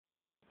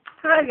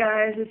Hi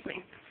guys, it's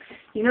me.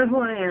 You know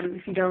who I am.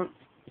 If you don't,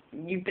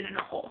 you've been in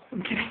a hole.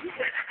 I'm kidding.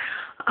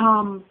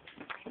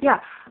 Yeah.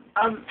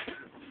 I'm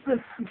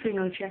sitting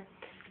on a chair.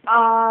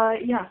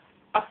 Yeah.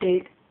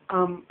 Update.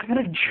 I got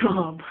a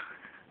job.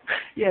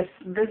 Yes,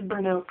 this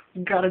burnout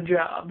got a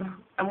job.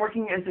 I'm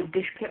working as a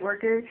dish pit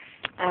worker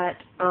at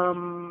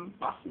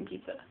Boston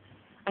Pizza.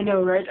 I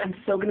know, right? I'm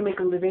still gonna make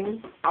a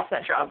living off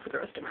that job for the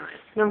rest of my life.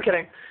 No, I'm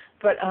kidding.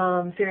 But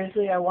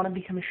seriously, I want to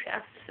become a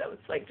chef, so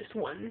it's like just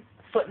one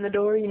foot in the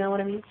door. You know what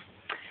I mean?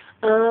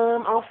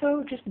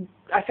 Also,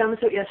 I found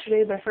this out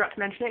yesterday, but I forgot to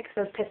mention it because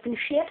I was pissed and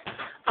shit.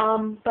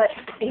 But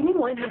Amy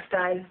Winehouse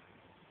died.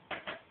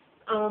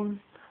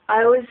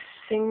 I always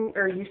sing,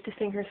 or used to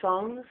sing her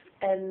songs,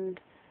 and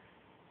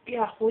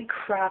yeah, holy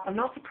crap. I'm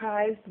not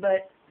surprised,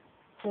 but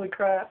holy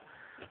crap.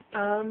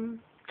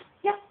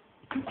 Yeah.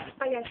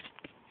 Bye, guys.